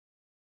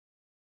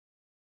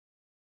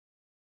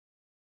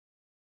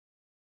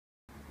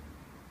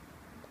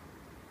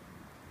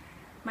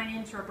My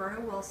name's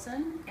Roberta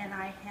Wilson, and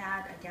I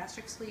had a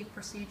gastric sleeve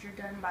procedure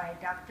done by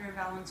Dr.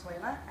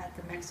 Valenzuela at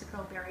the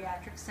Mexico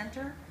Bariatric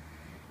Center,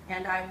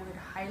 and I would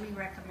highly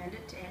recommend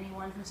it to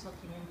anyone who's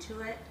looking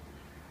into it.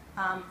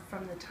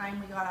 From the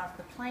time we got off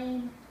the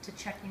plane, to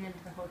checking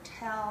into the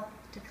hotel,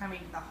 to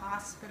coming to the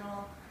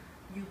hospital,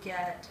 you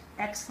get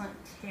excellent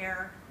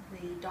care.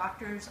 The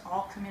doctors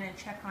all come in and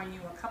check on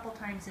you a couple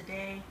times a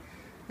day.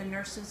 The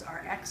nurses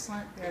are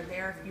excellent. They're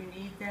there if you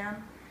need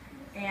them.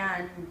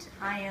 And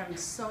I am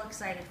so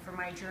excited for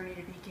my journey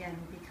to begin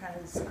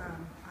because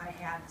I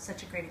had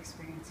such a great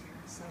experience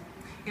here. So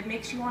it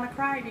makes you want to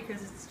cry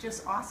because it's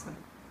just awesome.